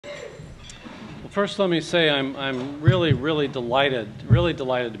First, let me say I'm really delighted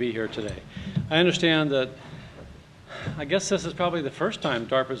to be here today. I understand that, I guess this is probably the first time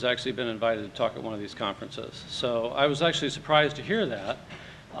DARPA's actually been invited to talk at one of these conferences. So I was actually surprised to hear that.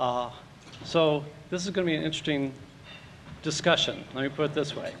 So this is going to be an interesting discussion, let me put it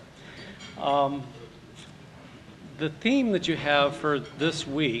this way. The theme that you have for this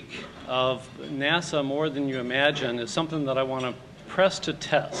week of NASA More Than You Imagine is something that I want to press to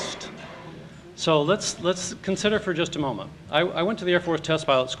test. So let's consider for just a moment. I went to the Air Force Test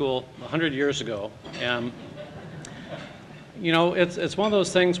Pilot School 100 years ago, and you know, it's one of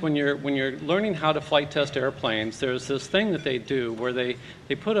those things when you're learning how to flight test airplanes, there's this thing that they do where they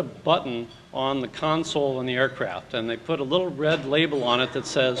put a button on the console in the aircraft, and they put a little red label on it that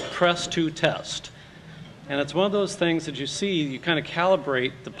says press to test. And it's one of those things that you see, you kind of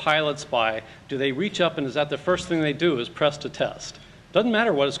calibrate the pilots by, do they reach up and is that the first thing they do is press to test? Doesn't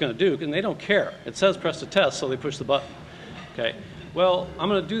matter what it's going to do, and they don't care. It says press to test, so they push the button. Okay. Well, I'm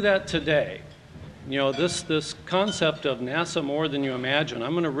going to do that today. You know, this concept of NASA More Than You Imagine,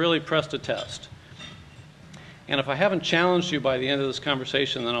 I'm going to really press to test. And if I haven't challenged you by the end of this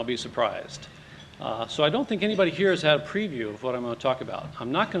conversation, then I'll be surprised. So I don't think anybody here has had a preview of what I'm going to talk about.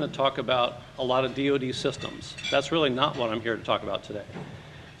 I'm not going to talk about a lot of DoD systems. That's really not what I'm here to talk about today.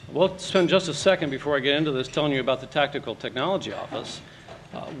 We'll spend just a second before I get into this telling you about the Tactical Technology Office.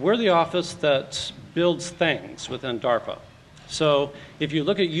 We're the office that builds things within DARPA. So if you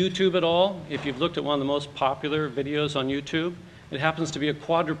look at YouTube at all, if you've looked at one of the most popular videos on YouTube, it happens to be a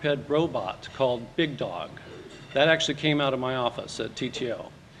quadruped robot called Big Dog. That actually came out of my office at TTO.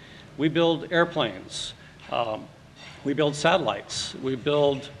 We build airplanes. We build satellites. We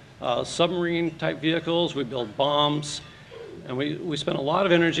build submarine type vehicles. We build bombs. And we spend a lot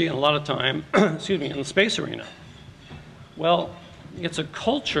of energy and a lot of time excuse me, in the space arena. Well, it's a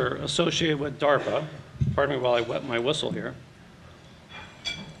culture associated with DARPA. Pardon me while I wet my whistle here.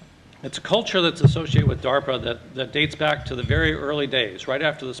 It's a culture that's associated with DARPA that dates back to the very early days, right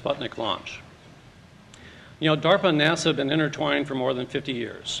after the Sputnik launch. You know, DARPA and NASA have been intertwined for more than 50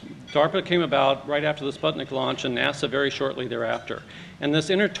 years. DARPA came about right after the Sputnik launch and NASA very shortly thereafter. And this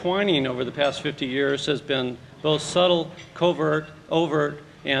intertwining over the past 50 years has been both subtle, covert, overt,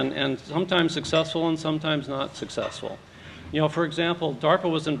 and sometimes successful and sometimes not successful. You know, for example, DARPA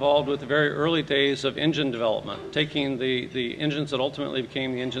was involved with the very early days of engine development, taking the engines that ultimately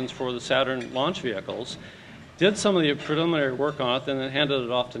became the engines for the Saturn launch vehicles, did some of the preliminary work on it, and then handed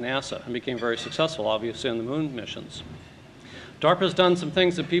it off to NASA and became very successful, obviously, in the moon missions. DARPA's done some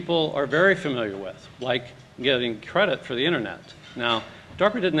things that people are very familiar with, like getting credit for the internet. Now,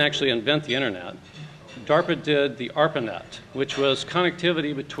 DARPA didn't actually invent the internet. DARPA did the ARPANET, which was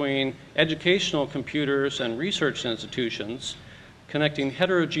connectivity between educational computers and research institutions, connecting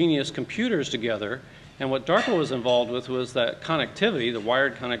heterogeneous computers together. And what DARPA was involved with was that connectivity, the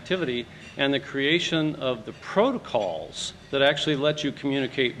wired connectivity, and the creation of the protocols that actually let you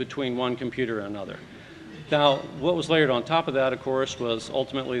communicate between one computer and another. Now, what was layered on top of that, of course, was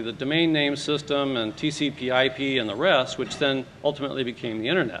ultimately the domain name system and TCP/IP and the rest, which then ultimately became the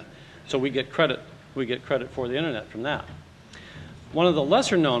internet. So we get credit for the internet from that. One of the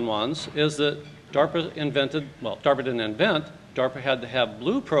lesser known ones is that DARPA invented, well, DARPA didn't invent, DARPA had to have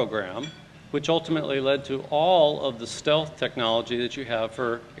Blue program, which ultimately led to all of the stealth technology that you have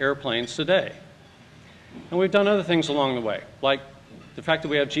for airplanes today. And we've done other things along the way, like the fact that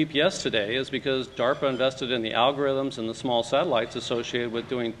we have GPS today is because DARPA invested in the algorithms and the small satellites associated with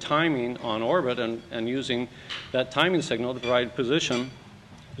doing timing on orbit and using that timing signal to provide position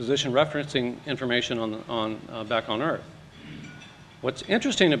referencing information back on Earth. What's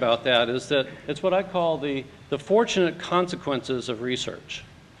interesting about that is that it's what I call the fortunate consequences of research.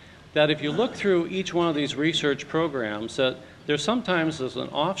 That if you look through each one of these research programs, that there's sometimes an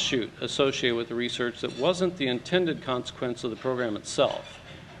offshoot associated with the research that wasn't the intended consequence of the program itself.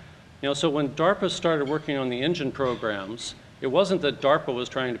 You know, so when DARPA started working on the engine programs, it wasn't that DARPA was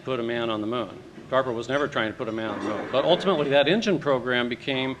trying to put a man on the moon. DARPA was never trying to put a man on the moon. But ultimately, that engine program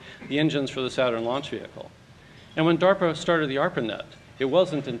became the engines for the Saturn launch vehicle. And when DARPA started the ARPANET, it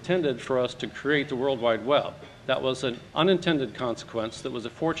wasn't intended for us to create the World Wide Web. That was an unintended consequence that was a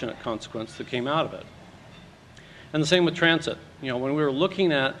fortunate consequence that came out of it. And the same with transit. You know, when we were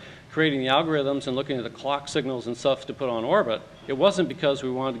looking at creating the algorithms and looking at the clock signals and stuff to put on orbit, it wasn't because we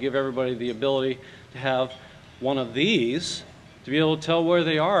wanted to give everybody the ability to have one of these to be able to tell where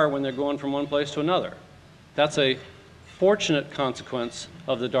they are when they're going from one place to another. That's a fortunate consequence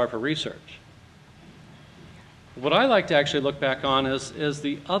of the DARPA research. What I like to actually look back on is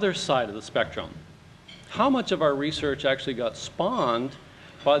the other side of the spectrum. How much of our research actually got spawned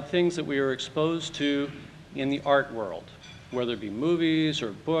by things that we are exposed to in the art world, whether it be movies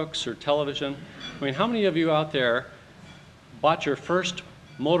or books or television. I mean, how many of you out there bought your first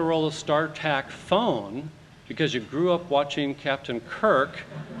Motorola StarTAC phone because you grew up watching Captain Kirk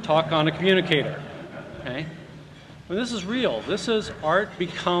talk on a communicator? Okay? Well, this is real. This is art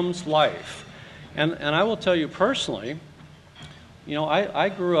becomes life. And I will tell you personally, you know, I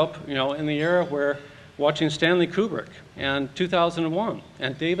grew up, you know, in the era where watching Stanley Kubrick and 2001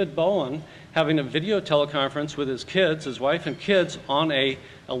 and David Bowen having a video teleconference with his kids, his wife and kids, on a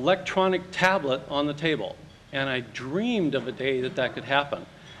electronic tablet on the table. And I dreamed of a day that that could happen.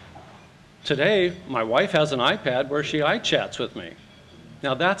 Today, my wife has an iPad where she iChats with me.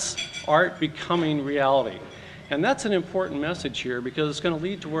 Now that's art becoming reality. And that's an important message here because it's going to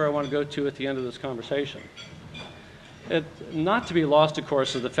lead to where I want to go to at the end of this conversation. Not to be lost, of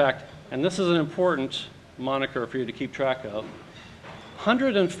course, is the fact, and this is an important moniker for you to keep track of,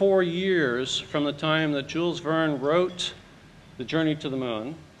 104 years from the time that Jules Verne wrote The Journey to the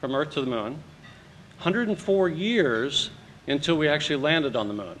Moon, From Earth to the Moon, 104 years until we actually landed on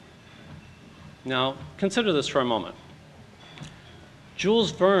the moon. Now, consider this for a moment.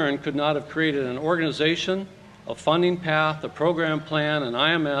 Jules Verne could not have created an organization, a funding path, a program plan, an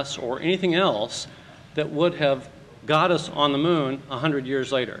IMS, or anything else that would have got us on the moon 100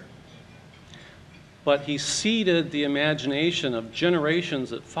 years later. But he seeded the imagination of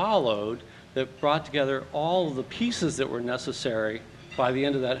generations that followed that brought together all of the pieces that were necessary by the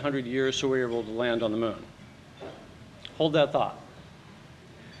end of that 100 years so we were able to land on the moon. Hold that thought.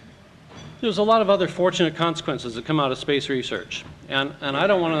 There's a lot of other fortunate consequences that come out of space research. And I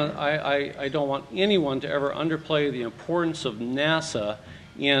don't want anyone to ever underplay the importance of NASA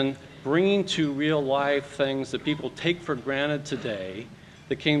in bringing to real life things that people take for granted today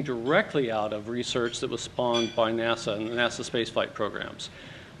that came directly out of research that was spawned by NASA and the NASA spaceflight programs.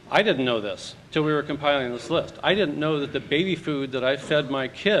 I didn't know this until we were compiling this list. I didn't know that the baby food that I fed my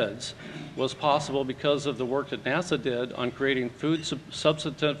kids was possible because of the work that NASA did on creating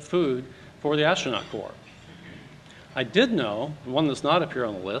substantive food for the astronaut corps. I did know, one that's not up here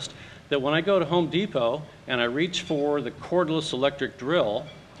on the list, that when I go to Home Depot and I reach for the cordless electric drill,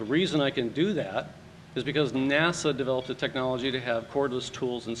 the reason I can do that is because NASA developed a technology to have cordless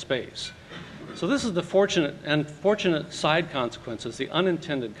tools in space. So this is the fortunate side consequences, the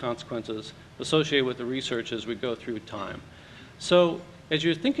unintended consequences associated with the research as we go through time. So as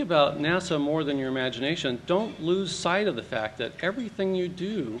you think about NASA more than your imagination, don't lose sight of the fact that everything you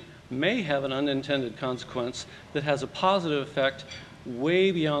do may have an unintended consequence that has a positive effect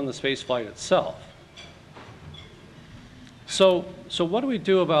way beyond the space flight itself. So what do we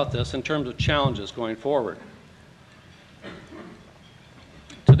do about this in terms of challenges going forward?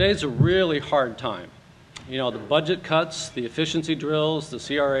 Today's a really hard time. You know, the budget cuts, the efficiency drills, the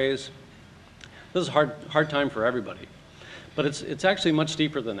CRAs, this is a hard time for everybody. But it's actually much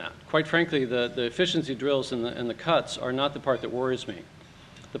deeper than that. Quite frankly, the efficiency drills and the cuts are not the part that worries me.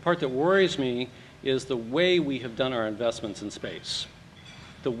 The part that worries me is the way we have done our investments in space.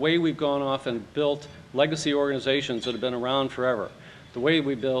 The way we've gone off and built legacy organizations that have been around forever. The way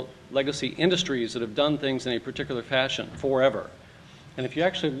we built legacy industries that have done things in a particular fashion forever. And if you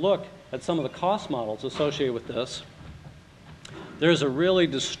actually look at some of the cost models associated with this, there's a really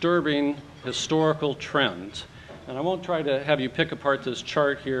disturbing historical trend. And I won't try to have you pick apart this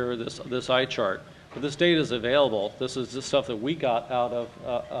chart here, this eye chart, but this data is available. This is the stuff that we got out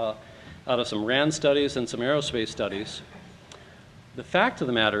of some RAND studies and some aerospace studies. The fact of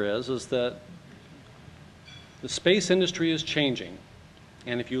the matter is that the space industry is changing.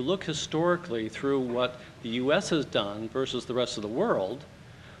 And if you look historically through what the US has done versus the rest of the world,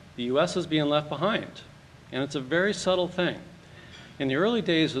 the US is being left behind. And it's a very subtle thing. In the early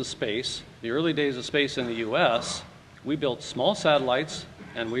days of space, in the US, we built small satellites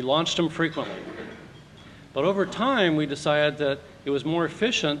and we launched them frequently. But over time, we decided that it was more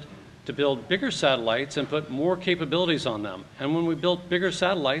efficient to build bigger satellites and put more capabilities on them. And when we built bigger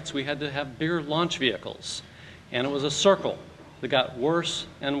satellites, we had to have bigger launch vehicles. And it was a circle that got worse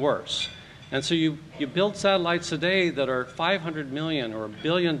and worse. And so you build satellites today that are $500 million or $1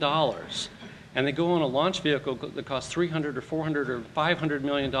 billion, and they go on a launch vehicle that costs $300 or $400 or $500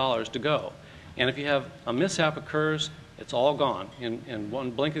 million to go. And if you have a mishap occurs, it's all gone in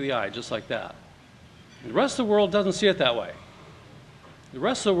one blink of the eye, just like that. The rest of the world doesn't see it that way. The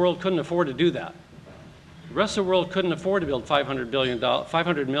rest of the world couldn't afford to do that. The rest of the world couldn't afford to build $500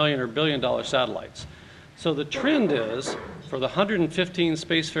 million or $1 billion satellites. So the trend is, for the 115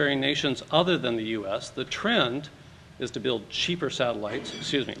 spacefaring nations other than the US, the trend is to build cheaper satellites,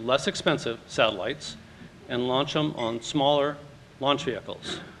 less expensive satellites, and launch them on smaller launch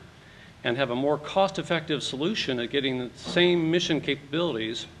vehicles and have a more cost-effective solution at getting the same mission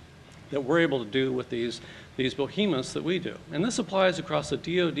capabilities that we're able to do with these behemoths that we do. And this applies across the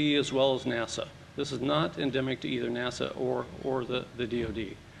DoD as well as NASA. This is not endemic to either NASA or the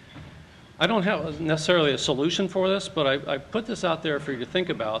DoD. I don't have necessarily a solution for this, but I put this out there for you to think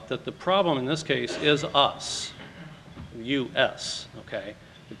about, that the problem in this case is us, US, okay?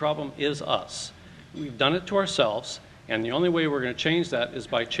 The problem is us. We've done it to ourselves, and the only way we're going to change that is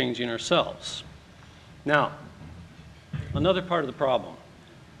by changing ourselves. Now, another part of the problem.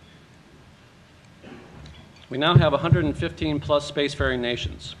 We now have 115 plus spacefaring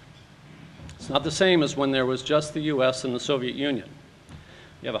nations. It's not the same as when there was just the US and the Soviet Union.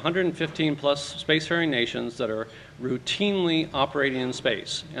 You have 115 plus spacefaring nations that are routinely operating in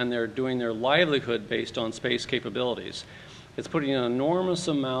space, and they're doing their livelihood based on space capabilities. It's putting an enormous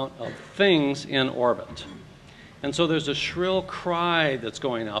amount of things in orbit. And so there's a shrill cry that's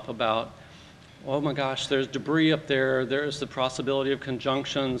going up about, oh my gosh, there's debris up there, there's the possibility of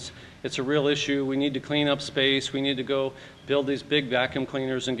conjunctions, it's a real issue, we need to clean up space, we need to go build these big vacuum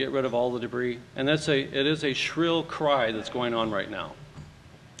cleaners and get rid of all the debris. And it is a shrill cry that's going on right now.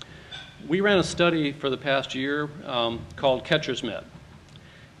 We ran a study for the past year called Catcher's Mitt.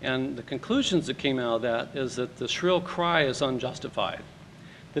 And the conclusions that came out of that is that the shrill cry is unjustified.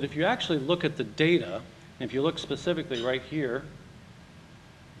 That if you actually look at the data, if you look specifically right here,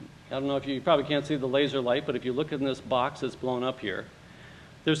 I don't know if you probably can't see the laser light, but if you look in this box that's blown up here,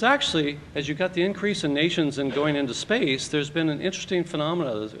 there's actually, as you got the increase in nations and going into space, there's been an interesting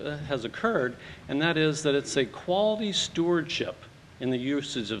phenomenon that has occurred, and that is that it's a quality stewardship in the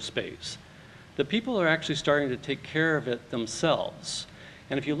usage of space. The people are actually starting to take care of it themselves.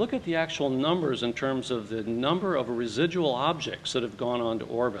 And if you look at the actual numbers in terms of the number of residual objects that have gone onto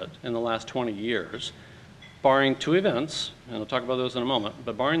orbit in the last 20 years, barring 2 events, and I'll talk about those in a moment,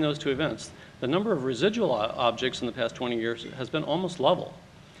 but barring those 2 events, the number of residual objects in the past 20 years has been almost level.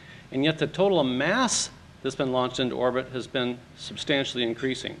 And yet the total mass that's been launched into orbit has been substantially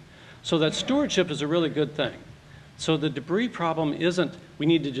increasing. So that stewardship is a really good thing. So the debris problem isn't, we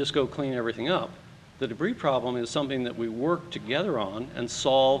need to just go clean everything up. The debris problem is something that we work together on and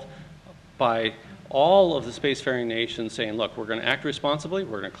solve by all of the spacefaring nations saying, look, we're going to act responsibly,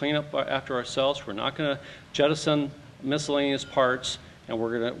 we're going to clean up after ourselves, we're not going to jettison miscellaneous parts, and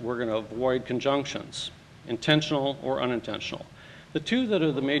we're going to avoid conjunctions, intentional or unintentional. The 2 that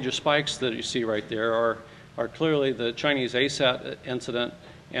are the major spikes that you see right there are clearly the Chinese ASAT incident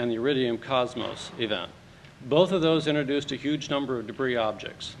and the Iridium Cosmos event. Both of those introduced a huge number of debris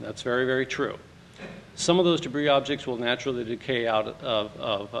objects. That's very, very true. Some of those debris objects will naturally decay out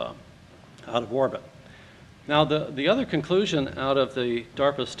of orbit. Now, the other conclusion out of the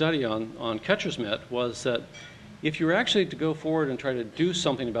DARPA study on Catcher's Mitt was that if you were actually to go forward and try to do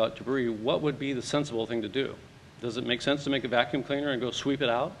something about debris, what would be the sensible thing to do? Does it make sense to make a vacuum cleaner and go sweep it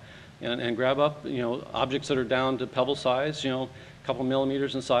out and grab up, objects that are down to pebble size, a couple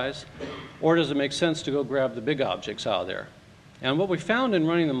millimeters in size? Or does it make sense to go grab the big objects out of there? And what we found in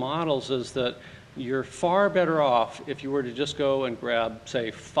running the models is that you're far better off if you were to just go and grab, say,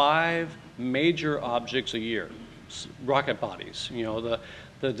 5 major objects a year, rocket bodies, the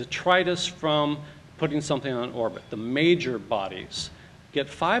detritus from putting something on orbit, the major bodies. Get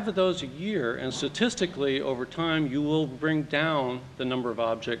 5 of those a year, and statistically, over time, you will bring down the number of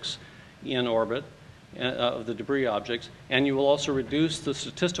objects in orbit, of the debris objects, and you will also reduce the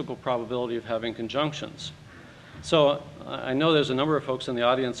statistical probability of having conjunctions. So I know there's a number of folks in the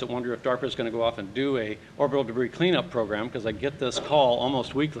audience that wonder if DARPA is going to go off and do a orbital debris cleanup program, because I get this call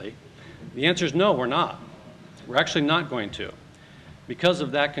almost weekly. The answer is no, we're not. We're actually not going to, because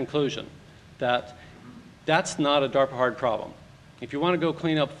of that conclusion, that that's not a DARPA hard problem. If you want to go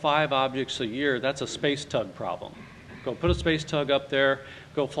clean up 5 objects a year, that's a space tug problem. Go put a space tug up there,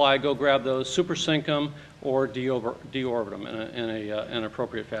 go fly, go grab those, supersync them, or deorbit them in an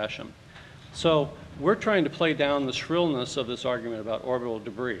appropriate fashion. So we're trying to play down the shrillness of this argument about orbital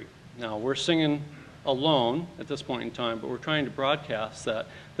debris. Now, we're singing alone at this point in time, but we're trying to broadcast that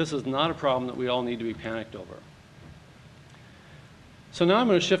this is not a problem that we all need to be panicked over. So now I'm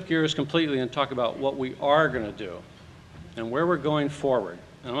going to shift gears completely and talk about what we are going to do and where we're going forward.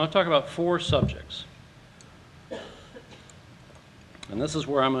 And I'm going to talk about 4 subjects. And this is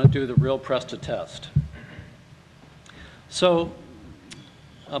where I'm going to do the real press to test. So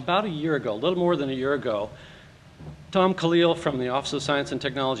about a year ago, a little more than a year ago, Tom Khalil from the Office of Science and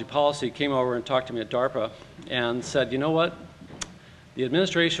Technology Policy came over and talked to me at DARPA and said, you know what, the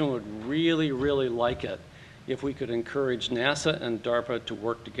administration would really, really like it if we could encourage NASA and DARPA to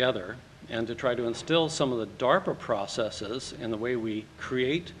work together and to try to instill some of the DARPA processes in the way we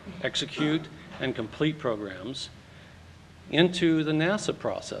create, execute, and complete programs into the NASA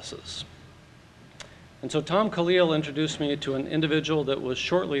processes. And so Tom Khalil introduced me to an individual that was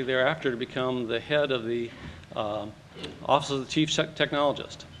shortly thereafter to become the head of the Office of the Chief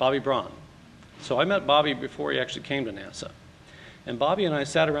Technologist, Bobby Braun. So I met Bobby before he actually came to NASA. And Bobby and I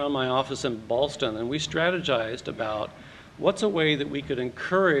sat around my office in Ballston, and we strategized about what's a way that we could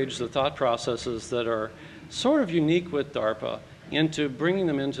encourage the thought processes that are sort of unique with DARPA into bringing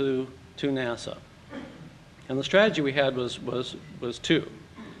them into NASA. And the strategy we had was two.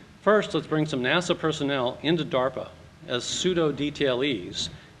 First, let's bring some NASA personnel into DARPA as pseudo-detailees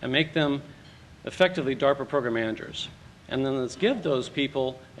and make them effectively DARPA program managers. And then let's give those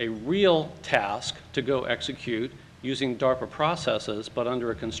people a real task to go execute using DARPA processes, but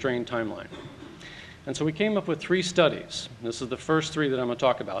under a constrained timeline. And so we came up with 3 studies. This is the first 3 that I'm going to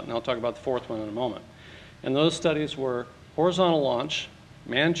talk about, and I'll talk about the 4th one in a moment. And those studies were horizontal launch,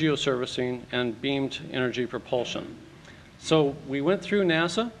 manned geoservicing, and beamed energy propulsion. So we went through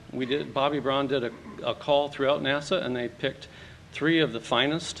NASA. Bobby Braun did a call throughout NASA, and they picked 3 of the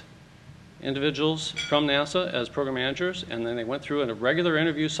finest individuals from NASA as program managers, and then they went through a regular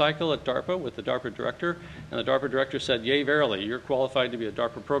interview cycle at DARPA with the DARPA director, and the DARPA director said, yea, verily, you're qualified to be a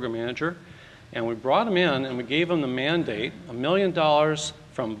DARPA program manager. And we brought them in, and we gave them the mandate, $1 million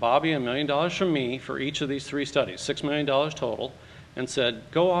from Bobby and $1 million from me for each of these 3 studies, $6 million total, and said,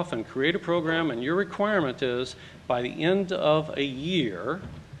 go off and create a program, and your requirement is by the end of a year,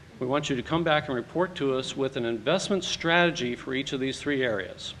 we want you to come back and report to us with an investment strategy for each of these 3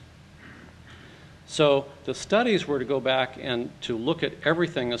 areas. So the studies were to go back and to look at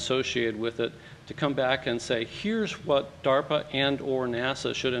everything associated with it, to come back and say, here's what DARPA and or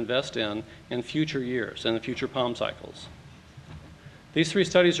NASA should invest in future years, in the future POM cycles. These 3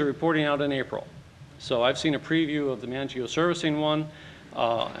 studies are reporting out in April. So I've seen a preview of the manned geoservicing one,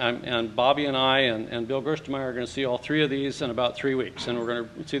 and Bobby and I and Bill Gerstenmaier are going to see all 3 of these in about 3 weeks. And we're going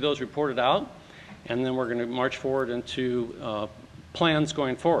to see those reported out, and then we're going to march forward into plans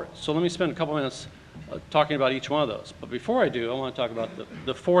going forward. So let me spend a couple minutes talking about each one of those. But before I do, I want to talk about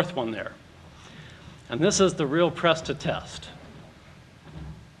the 4th one there. And this is the real press to test.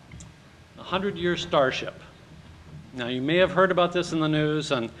 100-year Starship. Now, you may have heard about this in the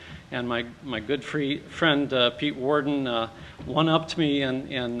news, and my good friend Pete Warden one-upped me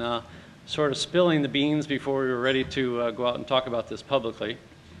in sort of spilling the beans before we were ready to go out and talk about this publicly.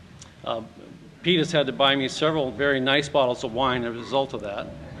 Pete has had to buy me several very nice bottles of wine as a result of that.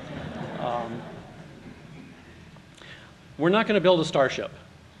 We're not going to build a Starship.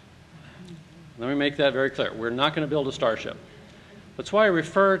 Let me make that very clear. We're not going to build a Starship. That's why I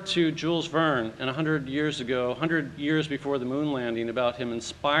refer to Jules Verne and 100 years ago, 100 years before the moon landing, about him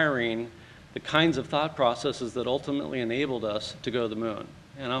inspiring the kinds of thought processes that ultimately enabled us to go to the moon.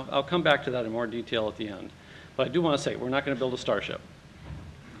 And I'll come back to that in more detail at the end. But I do want to say, we're not going to build a Starship.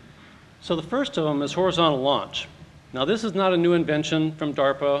 So the first of them is horizontal launch. Now, this is not a new invention from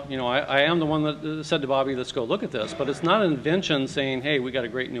DARPA. You know, I am the one that said to Bobby, let's go look at this. But it's not an invention saying, hey, we got a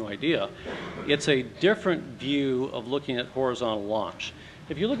great new idea. It's a different view of looking at horizontal launch.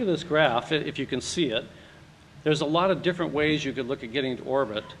 If you look at this graph, if you can see it, there's a lot of different ways you could look at getting to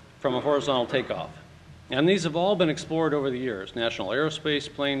orbit from a horizontal takeoff. And these have all been explored over the years. National Aerospace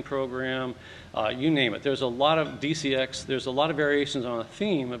Plane Program, you name it. There's a lot of DCX, there's a lot of variations on a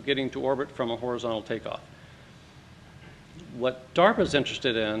theme of getting to orbit from a horizontal takeoff. What DARPA is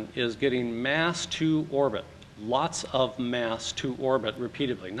interested in is getting mass to orbit, lots of mass to orbit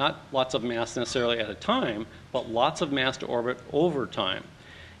repeatedly. Not lots of mass necessarily at a time, but lots of mass to orbit over time.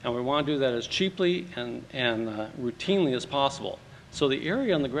 And we want to do that as cheaply and routinely as possible. So the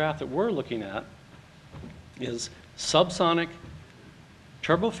area on the graph that we're looking at is subsonic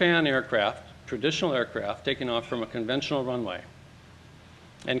turbofan aircraft, traditional aircraft, taking off from a conventional runway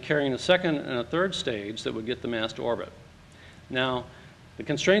and carrying a 2nd and a 3rd stage that would get the mass to orbit. Now, the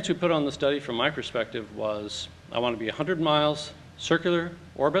constraints we put on the study from my perspective was, I want to be 100 miles circular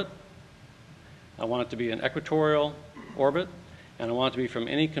orbit, I want it to be an equatorial orbit, and I want it to be from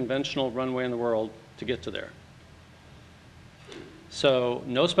any conventional runway in the world to get to there. So,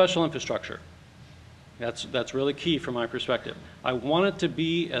 no special infrastructure. That's really key from my perspective. I want it to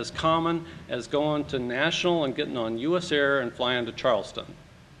be as common as going to National and getting on US Air and flying to Charleston.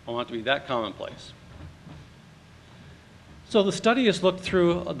 I want it to be that commonplace. So the study has looked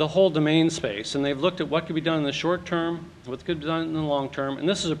through the whole domain space, and they've looked at what could be done in the short term, what could be done in the long term, and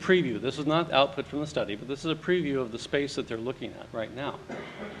this is a preview. This is not output from the study, but this is a preview of the space that they're looking at right now.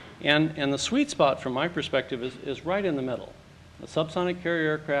 And the sweet spot from my perspective is right in the middle. a subsonic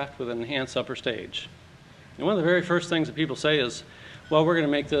carrier aircraft with an enhanced upper stage. And one of the very first things that people say is, well, we're going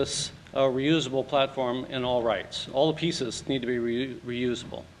to make this a reusable platform in all rights. All the pieces need to be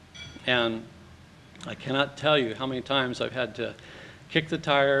reusable. And I cannot tell you how many times I've had to kick the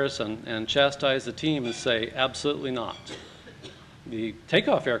tires and chastise the team and say, absolutely not. The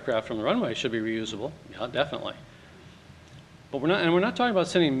takeoff aircraft from the runway should be reusable. Yeah, definitely. But we're not talking about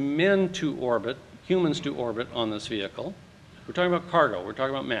sending men to orbit, humans to orbit on this vehicle. We're talking about cargo. We're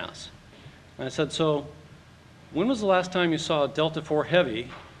talking about mass. And I said, so when was the last time you saw a Delta IV Heavy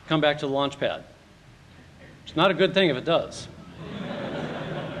come back to the launch pad? It's not a good thing if it does.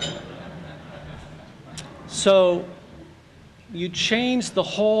 So you change the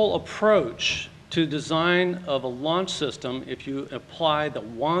whole approach to design of a launch system if you apply the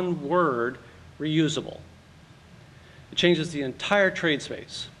one word, reusable. It changes the entire trade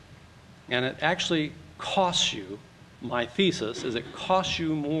space. And it actually costs you, my thesis is it costs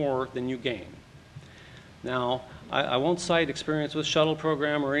you more than you gain. Now, I won't cite experience with shuttle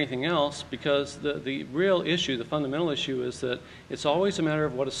program or anything else because the real issue, the fundamental issue is that it's always a matter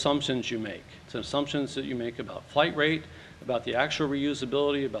of what assumptions you make. It's assumptions that you make about flight rate, about the actual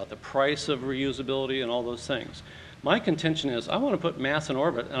reusability, about the price of reusability, and all those things. My contention is I want to put mass in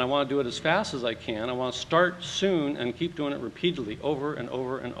orbit, and I want to do it as fast as I can. I want to start soon and keep doing it repeatedly over and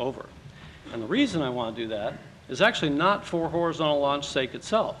over and over. And the reason I want to do that is actually not for horizontal launch sake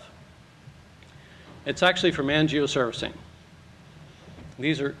itself. It's actually for manned geoservicing.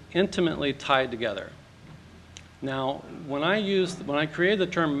 These are intimately tied together. Now, when I created the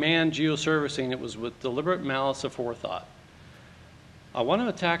term manned geoservicing, it was with deliberate malice aforethought. I want to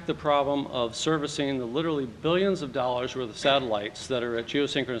attack the problem of servicing the literally billions of dollars worth of satellites that are at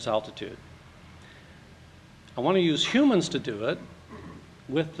geosynchronous altitude. I want to use humans to do it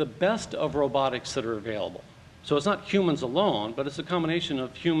with the best of robotics that are available. So it's not humans alone, but it's a combination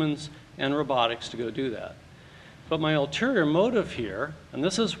of humans and robotics to go do that. But my ulterior motive here, and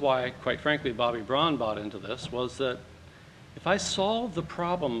this is why, quite frankly, Bobby Braun bought into this, was that if I solve the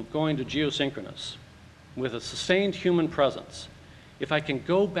problem of going to geosynchronous with a sustained human presence, if I can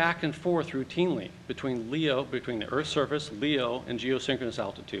go back and forth routinely between LEO, between the Earth's surface, LEO, and geosynchronous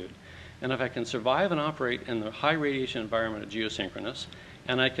altitude, and if I can survive and operate in the high radiation environment of geosynchronous,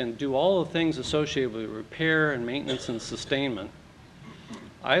 and I can do all the things associated with repair and maintenance and sustainment,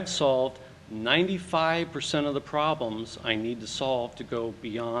 I've solved 95% of the problems I need to solve to go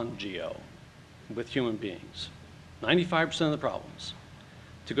beyond geo with human beings. 95% of the problems.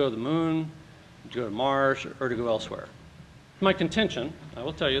 To go to the moon, to go to Mars, or to go elsewhere. My contention, I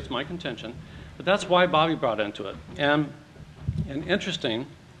will tell you it's my contention, but that's why Bobby brought into it. And interesting,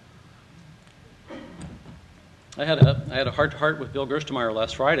 I had a heart-to-heart with Bill Gerstenmaier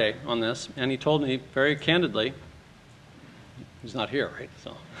last Friday on this, and he told me very candidly, he's not here, right?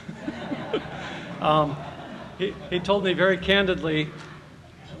 So, he told me very candidly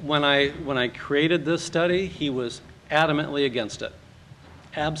when I created this study, he was adamantly against it,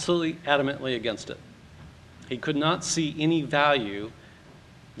 absolutely adamantly against it. He could not see any value.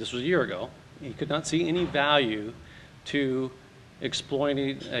 This was a year ago. He could not see any value to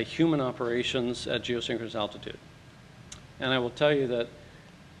exploiting human operations at geosynchronous altitude. And I will tell you that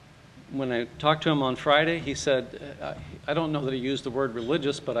when I talked to him on Friday, he said, I don't know that he used the word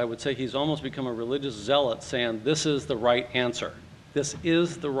religious, but I would say he's almost become a religious zealot saying this is the right answer. This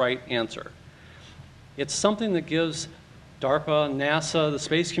is the right answer. It's something that gives DARPA, NASA, the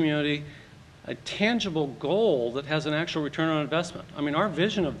space community a tangible goal that has an actual return on investment. I mean, our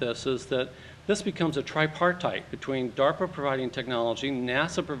vision of this is that this becomes a tripartite between DARPA providing technology,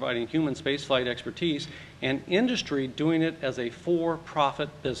 NASA providing human spaceflight expertise, and industry doing it as a for-profit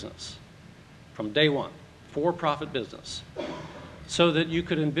business. From day one, for-profit business. So that you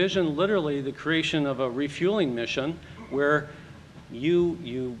could envision literally the creation of a refueling mission where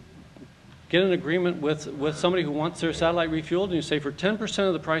you get an agreement with somebody who wants their satellite refueled, and you say for 10%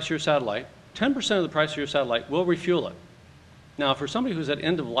 of the price of your satellite, 10% of the price of your satellite, we'll refuel it. Now, for somebody who's at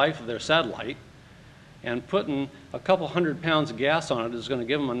end of life of their satellite and putting a couple hundred pounds of gas on it is going to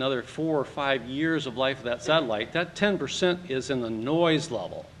give them another 4 or 5 years of life of that satellite, that 10% is in the noise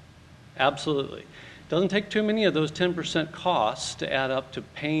level. Absolutely. It doesn't take too many of those 10% costs to add up to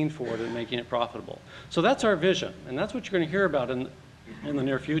paying for it and making it profitable. So that's our vision, and that's what you're going to hear about in the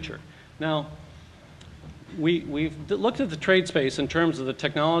near future. Now, we've looked at the trade space in terms of the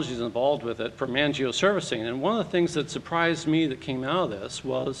technologies involved with it for manned geoservicing, and one of the things that surprised me that came out of this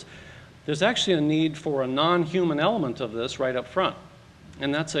was there's actually a need for a non-human element of this right up front,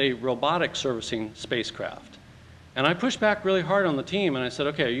 and that's a robotic servicing spacecraft. And I pushed back really hard on the team, and I said,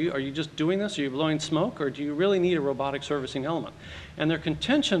 okay, are you just doing this? Are you blowing smoke, or do you really need a robotic servicing element? And their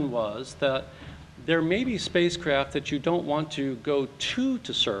contention was that there may be spacecraft that you don't want to go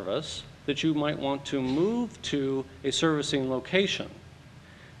to service, that you might want to move to a servicing location.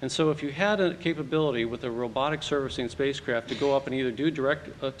 And so if you had a capability with a robotic servicing spacecraft to go up and either do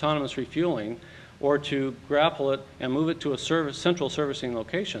direct autonomous refueling or to grapple it and move it to a central servicing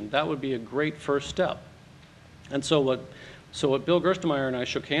location, that would be a great first step. And so what Bill Gerstenmaier and I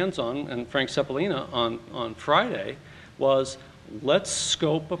shook hands on, and Frank Ceppolina on Friday, was let's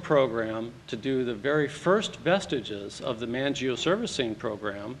scope a program to do the very first vestiges of the manned geoservicing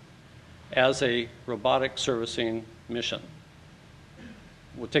program as a robotic servicing mission.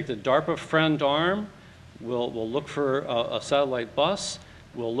 We'll take the DARPA friend arm, we'll look for a satellite bus,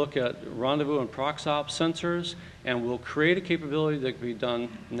 we'll look at rendezvous and proxop sensors, and we'll create a capability that can be done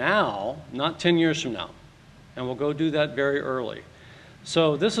now, not 10 years from now. And we'll go do that very early.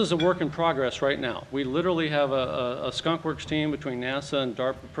 So this is a work in progress right now. We literally have a skunkworks team between NASA and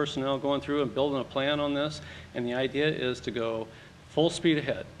DARPA personnel going through and building a plan on this, and the idea is to go full speed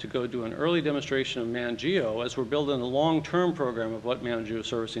ahead, to go do an early demonstration of manned geo as we're building a long-term program of what manned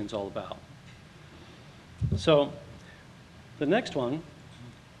geoservicing is all about. So the next one's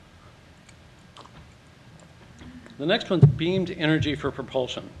beamed energy for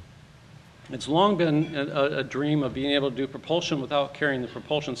propulsion. It's long been a dream of being able to do propulsion without carrying the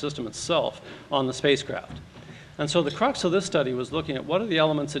propulsion system itself on the spacecraft. And so the crux of this study was looking at what are the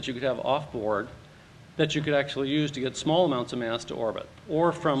elements that you could have off board that you could actually use to get small amounts of mass to orbit,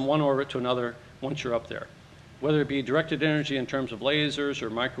 or from one orbit to another once you're up there. Whether it be directed energy in terms of lasers or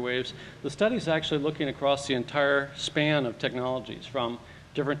microwaves, the study is actually looking across the entire span of technologies, from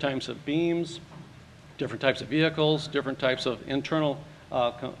different types of beams, different types of vehicles, different types of internal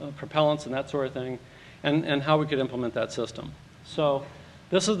propellants and that sort of thing, and how we could implement that system. So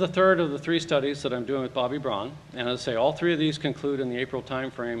this is the third of the 3 studies that I'm doing with Bobby Braun, and as I say, all 3 of these conclude in the April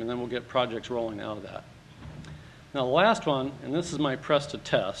timeframe, and then we'll get projects rolling out of that. Now the last one, and this is my press to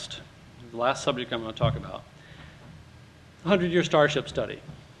test, the last subject I'm going to talk about, 100-year Starship study.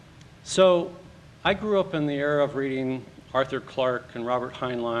 So I grew up in the era of reading Arthur Clarke and Robert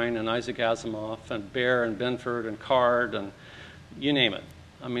Heinlein and Isaac Asimov and Baer and Benford and Card and you name it.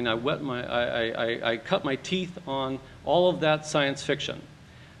 I mean, I cut my teeth on all of that science fiction.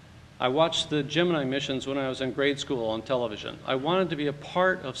 I watched the Gemini missions when I was in grade school on television. I wanted to be a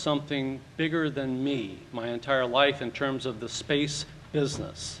part of something bigger than me my entire life in terms of the space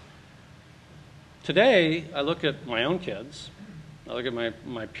business. Today, I look at my own kids, I look at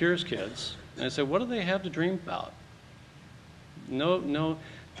my peers' kids, and I say, what do they have to dream about? No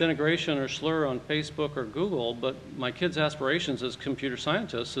denigration or slur on Facebook or Google, but my kids' aspirations as computer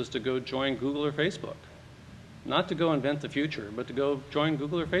scientists is to go join Google or Facebook. Not to go invent the future, but to go join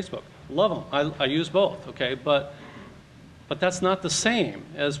Google or Facebook. Love them. I use both, okay? But that's not the same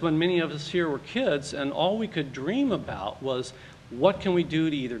as when many of us here were kids and all we could dream about was what can we do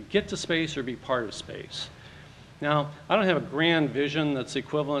to either get to space or be part of space. Now, I don't have a grand vision that's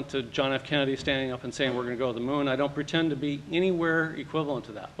equivalent to John F. Kennedy standing up and saying we're going to go to the moon. I don't pretend to be anywhere equivalent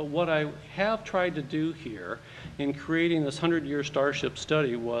to that. But what I have tried to do here in creating this 100-year Starship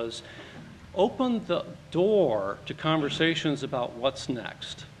study was open the door to conversations about what's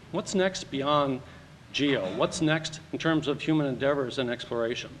next. What's next beyond geo? What's next in terms of human endeavors and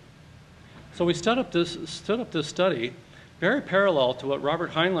exploration? So we stood up this study very parallel to what Robert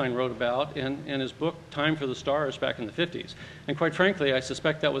Heinlein wrote about in his book, Time for the Stars, back in the 50s. And quite frankly, I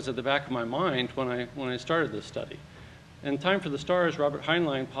suspect that was at the back of my mind when I started this study. In Time for the Stars, Robert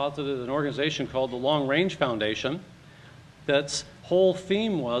Heinlein posited an organization called the Long Range Foundation that's whole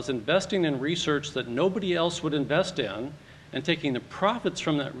theme was investing in research that nobody else would invest in and taking the profits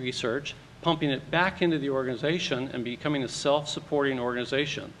from that research, pumping it back into the organization and becoming a self-supporting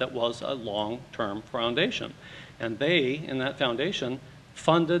organization that was a long-term foundation. And they, in that foundation,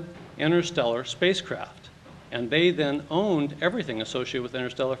 funded interstellar spacecraft. And they then owned everything associated with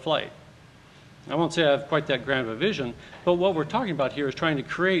interstellar flight. I won't say I have quite that grand of a vision, but what we're talking about here is trying to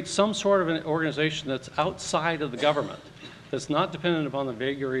create some sort of an organization that's outside of the government, that's not dependent upon the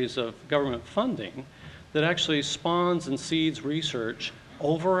vagaries of government funding, that actually spawns and seeds research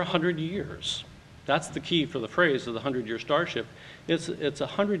over 100 years. That's the key for the phrase of the 100-year Starship. It's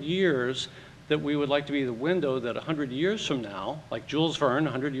 100 years that we would like to be the window that 100 years from now, like Jules Verne,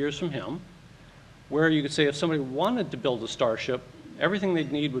 100 years from him, where you could say if somebody wanted to build a starship, everything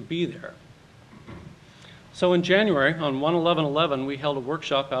they'd need would be there. So in January, on 1/11/11, we held a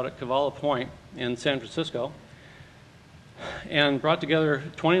workshop out at Cavallo Point in San Francisco and brought together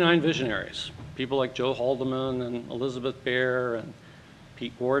 29 visionaries. people like Joe Haldeman and Elizabeth Baer and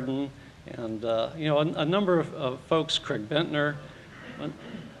Pete Gordon, and you know, a number of folks, Craig Bentner,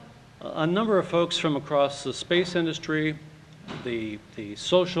 a number of folks from across the space industry, the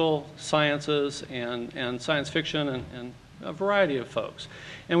social sciences, and science fiction, and a variety of folks.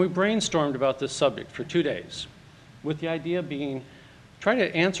 And we brainstormed about this subject for 2 days, with the idea being, try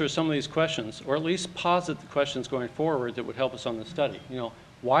to answer some of these questions, or at least posit the questions going forward that would help us on the study. You know,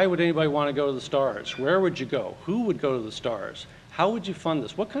 why would anybody want to go to the stars? Where would you go? Who would go to the stars? How would you fund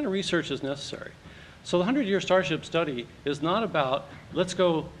this? What kind of research is necessary? So the 100-year Starship study is not about, let's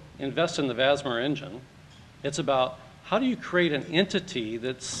go invest in the VASMR engine. It's about, how do you create an entity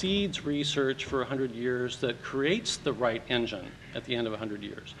that seeds research for 100 years, that creates the right engine at the end of 100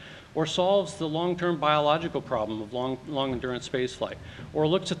 years, or solves the long-term biological problem of long-endurance spaceflight, or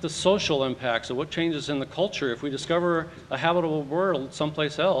looks at the social impacts of what changes in the culture if we discover a habitable world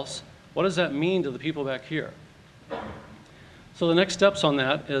someplace else. What does that mean to the people back here? So the next steps on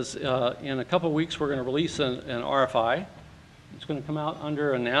that is, in a couple of weeks, we're going to release an RFI. It's going to come out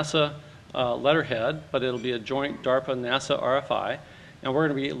under a NASA letterhead, but it'll be a joint DARPA-NASA RFI. And we're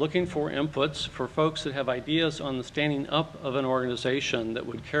going to be looking for inputs for folks that have ideas on the standing up of an organization that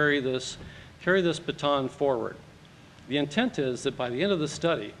would carry this baton forward. The intent is that by the end of the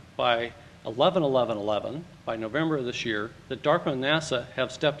study, by 11/11/11, by November of this year, that DARPA and NASA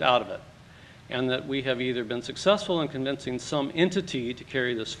have stepped out of it, and that we have either been successful in convincing some entity to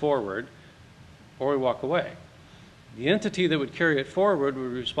carry this forward, or we walk away. The entity that would carry it forward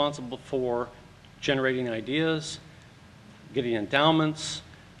would be responsible for generating ideas, getting endowments,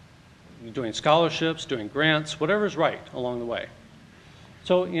 doing scholarships, doing grants, whatever's right along the way.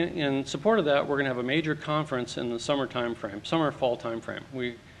 So in support of that, we're going to have a major conference in the summer time frame, summer-fall time frame.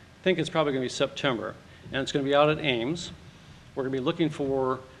 We think it's probably going to be September, and it's going to be out at Ames. We're going to be looking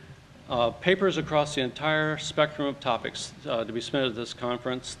for papers across the entire spectrum of topics to be submitted at this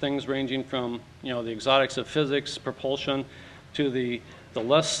conference, things ranging from, you know, the exotics of physics, propulsion, to the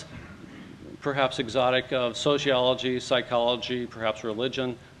less perhaps exotic of sociology, psychology, perhaps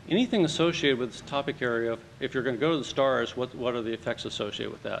religion, anything associated with this topic area of, if you're going to go to the stars, what are the effects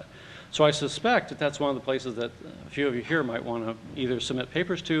associated with that? So I suspect that that's one of the places that a few of you here might want to either submit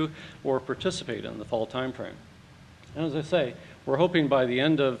papers to or participate in the fall time frame. And as I say, we're hoping by the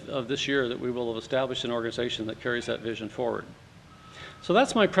end of this year that we will have established an organization that carries that vision forward. So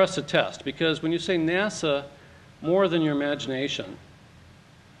that's my press to test, because when you say NASA, more than your imagination,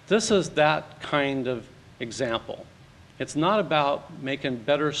 this is that kind of example. It's not about making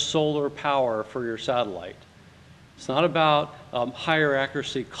better solar power for your satellite. It's not about higher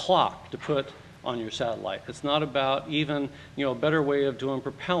accuracy clock to put on your satellite. It's not about even, you know, a better way of doing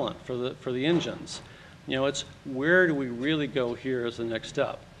propellant for the engines. You know, it's where do we really go here as the next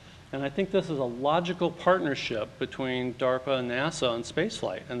step? And I think this is a logical partnership between DARPA and NASA on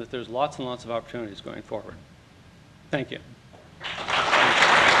spaceflight, and that there's lots and lots of opportunities going forward. Thank you.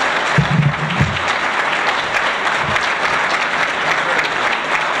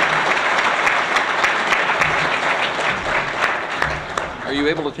 Are you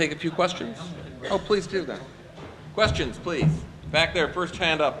able to take a few questions? Oh, please do that. Questions, please. Back there, first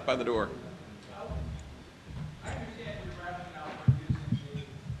hand up by the door.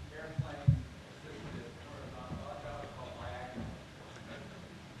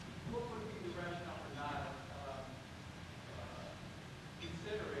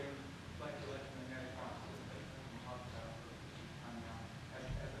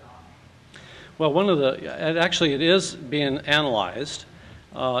 Well, it is being analyzed,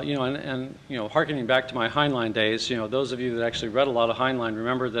 you know, and you know, harkening back to my Heinlein days, you know, those of you that actually read a lot of Heinlein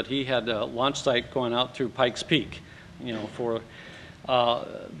remember that he had a launch site going out through Pikes Peak, you know, for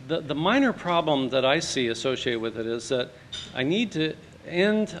the minor problem that I see associated with it is that I need to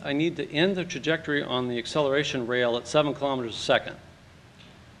end the trajectory on the acceleration rail at 7 kilometers a second.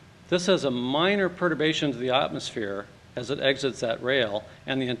 This has a minor perturbation to the atmosphere as it exits that rail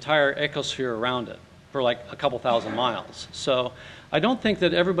and the entire ecosphere around it for like a couple thousand miles. So I don't think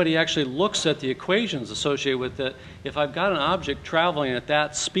that everybody actually looks at the equations associated with it. If I've got an object traveling at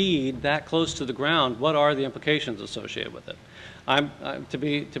that speed, that close to the ground, what are the implications associated with it? To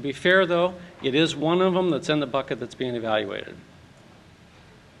be fair though, it is one of them that's in the bucket that's being evaluated.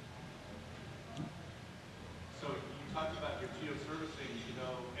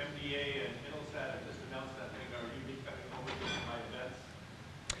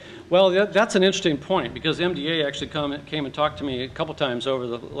 Well, that's an interesting point, because MDA actually came and talked to me a couple times over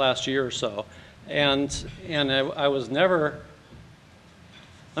the last year or so, and I was never.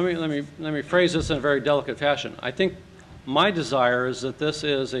 Let me phrase this in a very delicate fashion. I think My desire is that this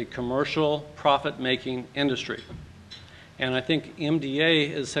is a commercial, profit-making industry. And I think MDA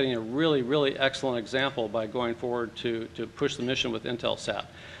is setting a really, really excellent example by going forward to push the mission with Intelsat.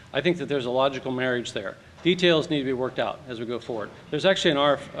 I think that there's a logical marriage there. Details need to be worked out as we go forward. There's actually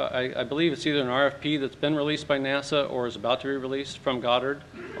an I believe it's either an RFP that's been released by NASA or is about to be released from Goddard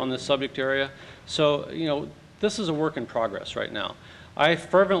on this subject area. So, you know, this is a work in progress right now. I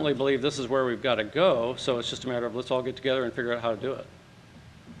fervently believe this is where we've got to go, so it's just a matter of let's all get together and figure out how to do it.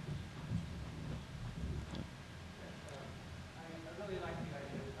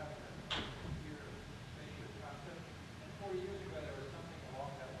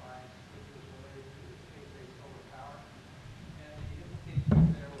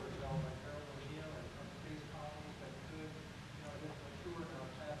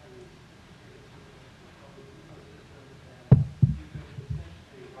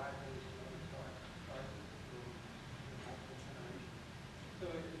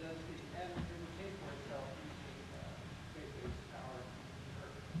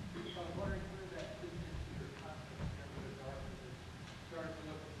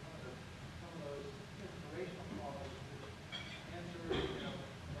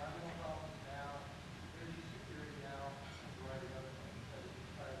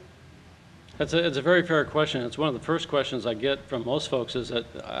 It's a very fair question. It's one of the first questions I get from most folks is that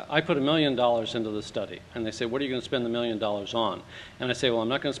I put $1 million into this study. And they say, what are you going to spend the $1 million on? And I say, well, I'm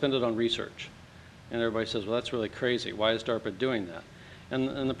not going to spend it on research. And everybody says, well, that's really crazy. Why is DARPA doing that?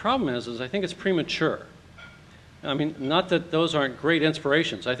 And the problem is I think it's premature. I mean, not that those aren't great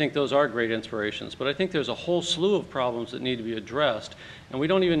inspirations. I think those are great inspirations. But I think there's a whole slew of problems that need to be addressed, and we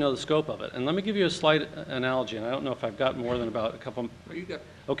don't even know the scope of it. And let me give you a slight analogy, and I don't know if I've got more than about a couple.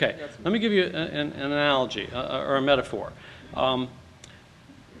 Okay, let me give you an analogy or a metaphor.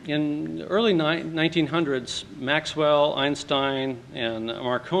 In the early 1900s, Maxwell, Einstein, and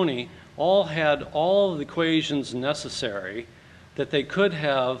Marconi all had all of the equations necessary that they could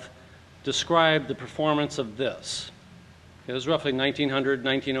have described the performance of this. It was roughly 1900,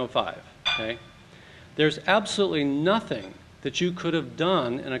 1905. Okay? There's absolutely nothing that you could have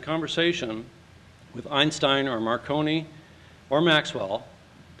done in a conversation with Einstein or Marconi or Maxwell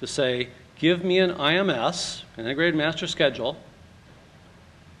to say, give me an IMS, an integrated master schedule,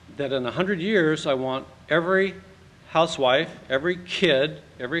 that in 100 years I want every housewife, every kid,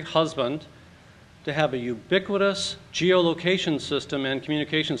 every husband to have a ubiquitous geolocation system and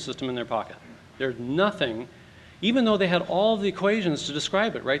communication system in their pocket. There's nothing, even though they had all the equations to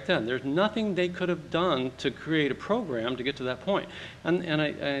describe it right then, there's nothing they could have done to create a program to get to that point. And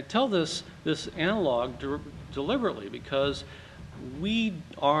I tell this analog deliberately because we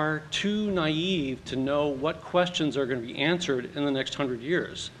are too naive to know what questions are going to be answered in the next 100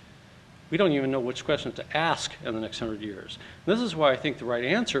 years. We don't even know which questions to ask in the next 100 years. This is why I think the right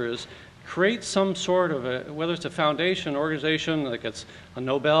answer is create some sort of a, whether it's a foundation, organization, like it's a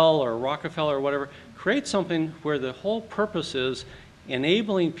Nobel or a Rockefeller or whatever, create something where the whole purpose is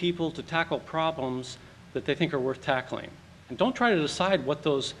enabling people to tackle problems that they think are worth tackling. And don't try to decide what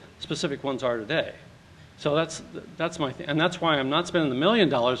those specific ones are today. So that's my thing. And that's why I'm not spending the $1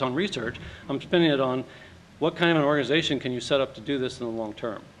 million on research. I'm spending it on what kind of an organization can you set up to do this in the long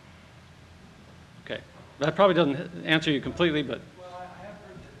term. Okay. That probably doesn't answer you completely, but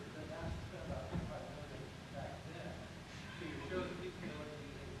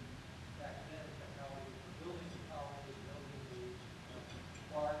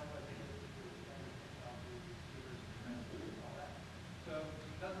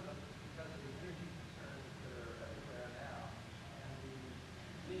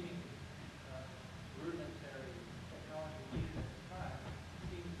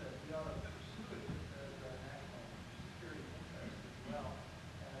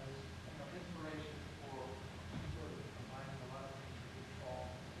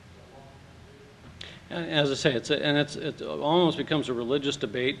as I say, it almost becomes a religious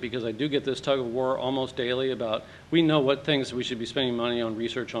debate because I do get this tug of war almost daily about we know what things we should be spending money on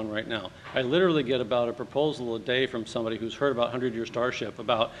research on right now. I literally get about a proposal a day from somebody who's heard about 100-Year Starship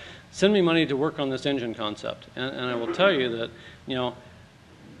about send me money to work on this engine concept. And I will tell you that, you know,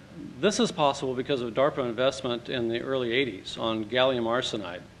 this is possible because of DARPA investment in the early 80s on gallium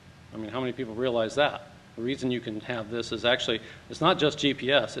arsenide. I mean, how many people realize that? The reason you can have this is actually, it's not just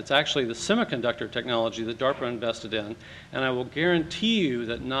GPS, it's actually the semiconductor technology that DARPA invested in. And I will guarantee you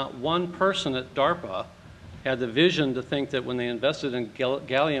that not one person at DARPA had the vision to think that when they invested in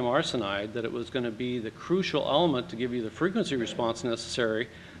gallium arsenide that it was going to be the crucial element to give you the frequency response necessary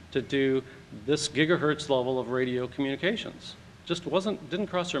to do this gigahertz level of radio communications. Just didn't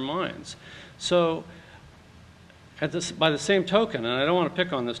cross their minds. So By the same token, and I don't want to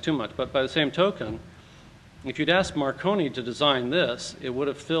pick on this too much, but by the same token, if you'd asked Marconi to design this, it would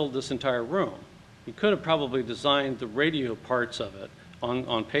have filled this entire room. He could have probably designed the radio parts of it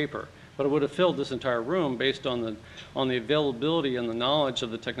on paper, but it would have filled this entire room based on the availability and the knowledge of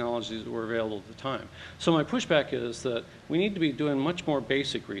the technologies that were available at the time. So my pushback is that we need to be doing much more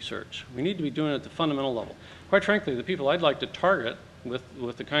basic research. We need to be doing it at the fundamental level. Quite frankly, the people I'd like to target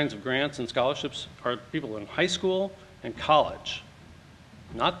with the kinds of grants and scholarships are people in high school and college,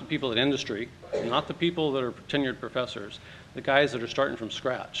 not the people at industry, not the people that are tenured professors, the guys that are starting from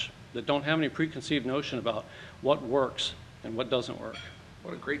scratch, that don't have any preconceived notion about what works and what doesn't work.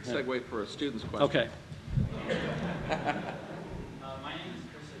 What a great segue for a student's question. Okay. My name is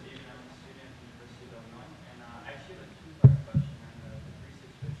Chris Adib, and I'm a student at the University of Illinois. And I actually have a two-part question on the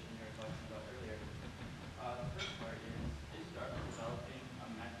research question you were talking about earlier. The first part is DARPA developing a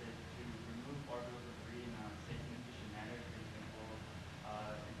method to remove orbital debris in a safe and efficient manner, for example,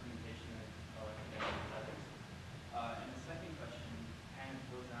 implementation of electromagnetic feathers? And the second question kind of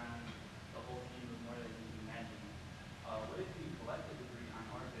goes on the whole theme of more than you can imagine. What if we collect the debris on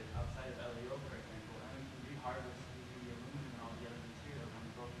orbit outside of LEO, for example, and we can reharvest the aluminum and all the other materials on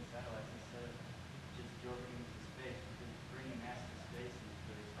broken satellites instead of just dropping into space, because bringing mass to space is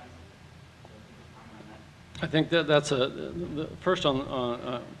very expensive. So if you could comment on that. I think that's first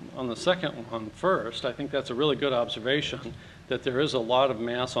on the second one first, I think that's a really good observation that there is a lot of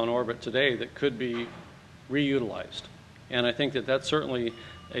mass on orbit today that could be reutilized. And I think that that's certainly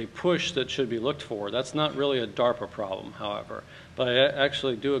a push that should be looked for. That's not really a DARPA problem, however. But I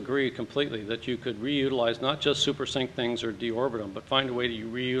actually do agree completely that you could reutilize not just supersync things or deorbit them, but find a way to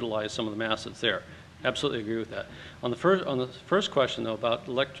reutilize some of the mass that's there. Absolutely agree with that. On the first question, though, about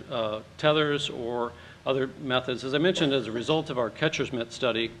tethers or other methods, as I mentioned, as a result of our catcher's mitt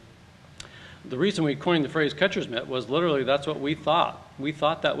study, the reason we coined the phrase catcher's mitt was literally that's what we thought. We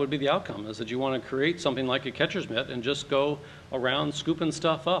thought that would be the outcome, is that you want to create something like a catcher's mitt and just go around scooping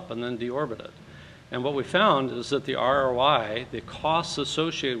stuff up and then deorbit it. And what we found is that the ROI, the costs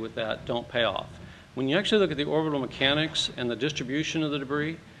associated with that, don't pay off. When you actually look at the orbital mechanics and the distribution of the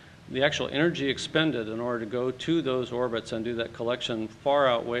debris, the actual energy expended in order to go to those orbits and do that collection far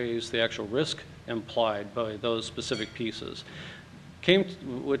outweighs the actual risk implied by those specific pieces.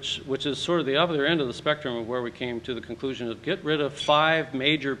 Which is sort of the other end of the spectrum of where we came to the conclusion of get rid of 5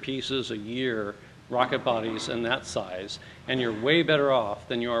 major pieces a year, rocket bodies and that size, and you're way better off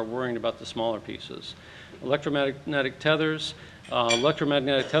than you are worrying about the smaller pieces. Electromagnetic tethers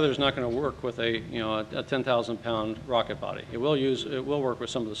is not going to work with a 10,000-pound rocket body. It will work with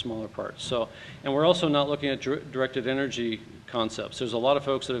some of the smaller parts. So, and we're also not looking at directed energy concepts. There's a lot of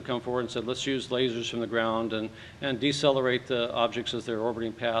folks that have come forward and said, let's use lasers from the ground and decelerate the objects as they're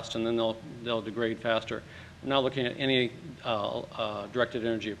orbiting past, and then they'll degrade faster. We're not looking at any directed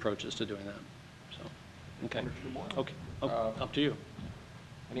energy approaches to doing that. So, okay. Okay. Up to you.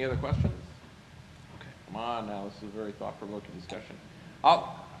 Any other questions? Come on now, this is a very thought-provoking discussion. Sorry,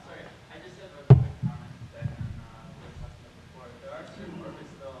 I just have a quick comment back on what we were talking about before. There are certain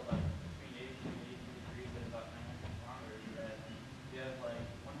orbits, though, like between 80 and 82 degrees at about 900 kilometers, that you have like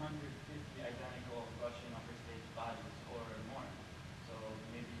 150 identical Russian upper stage bodies or more. So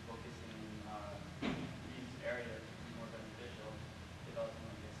maybe focusing these areas would be more beneficial, developing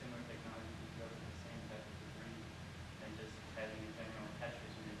like a similar technology to go to the same type of debris than just having a general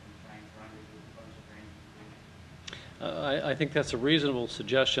catcher's mitt and trying to rendezvous with a bunch of random debris. I think that's a reasonable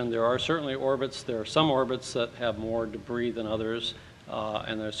suggestion. There are certainly orbits. There are some orbits that have more debris than others,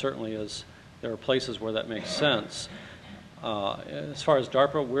 and there are places where that makes sense. As far as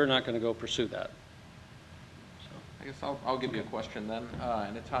DARPA, we're not going to go pursue that. So. I guess I'll give you a question then,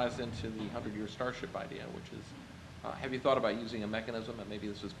 and it ties into the 100-year Starship idea, which is, have you thought about using a mechanism, and maybe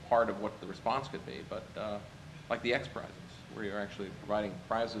this is part of what the response could be, but like the X Prizes, where you're actually providing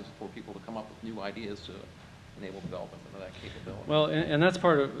prizes for people to come up with new ideas to enable development of that capability. Well, and that's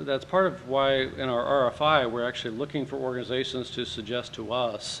part of why in our RFI we're actually looking for organizations to suggest to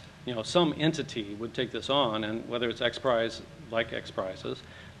us, some entity would take this on, and whether it's X Prize, like X Prizes,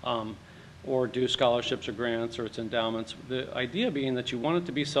 or do scholarships or grants or its endowments. The idea being that you want it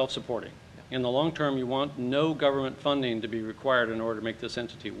to be self-supporting. Yeah. In the long term, you want no government funding to be required in order to make this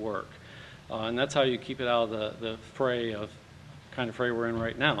entity work, and that's how you keep it out of the fray we're in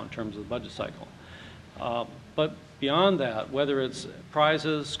right now in terms of the budget cycle. But beyond that, whether it's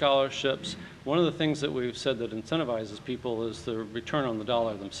prizes, scholarships, one of the things that we've said that incentivizes people is the return on the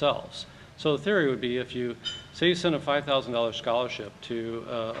dollar themselves. So the theory would be if you send a $5,000 scholarship to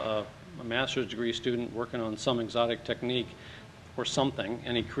a master's degree student working on some exotic technique or something,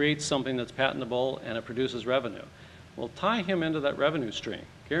 and he creates something that's patentable and it produces revenue. Well, tie him into that revenue stream.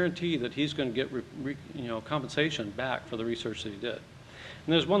 Guarantee that he's going to get compensation back for the research that he did.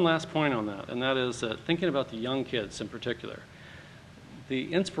 And there's one last point on that, and that is that thinking about the young kids in particular,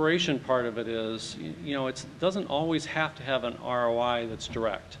 the inspiration part of it is, it doesn't always have to have an ROI that's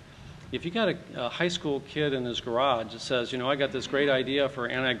direct. If you got a high school kid in his garage that says, I got this great idea for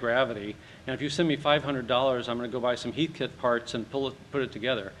anti-gravity, and if you send me $500, I'm going to go buy some heat kit parts and put it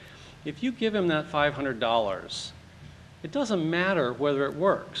together. If you give him that $500, it doesn't matter whether it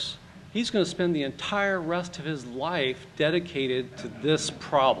works. He's going to spend the entire rest of his life dedicated to this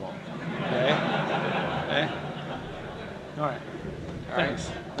problem. Okay? Okay? All right.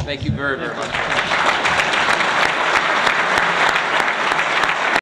 Thanks. Thank you very, very much.